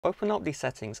Open up the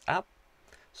Settings app,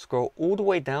 scroll all the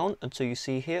way down until you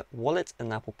see here Wallet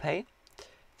and Apple Pay.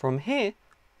 From here,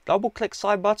 double click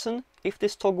side button. If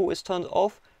this toggle is turned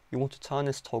off, you want to turn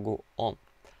this toggle on.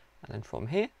 And then from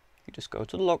here, you just go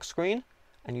to the lock screen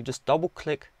and you just double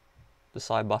click the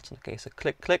side button. Okay, so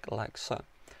click, click like so.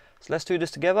 So let's do this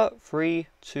together. 3,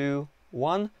 2,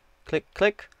 1, click,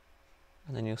 click.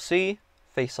 And then you'll see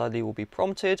Face ID will be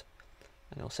prompted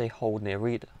and it'll say hold near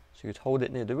reader. So you'd hold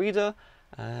it near the reader,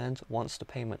 and once the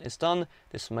payment is done,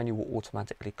 this menu will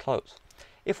automatically close.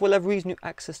 If for whatever reason you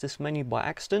access this menu by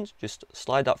accident, just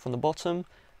slide up from the bottom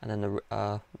and then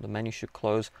the menu should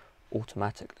close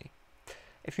automatically.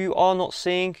 If you are not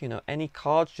seeing any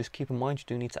cards, just keep in mind you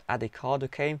do need to add a card,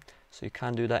 okay? So you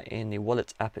can do that in the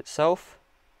Wallet app itself.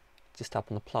 Just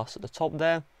tap on the plus at the top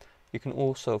there. You can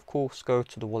also, of course, go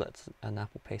to the Wallet and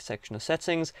Apple Pay section of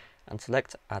settings and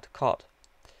select add card.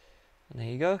 And there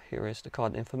you go, here is the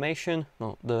card information,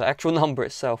 not the actual number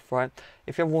itself, right?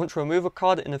 If you ever want to remove a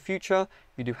card in the future,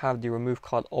 you do have the remove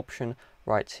card option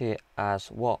right here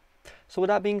as well. So with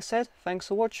that being said, thanks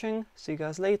for watching, see you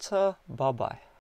guys later, bye bye.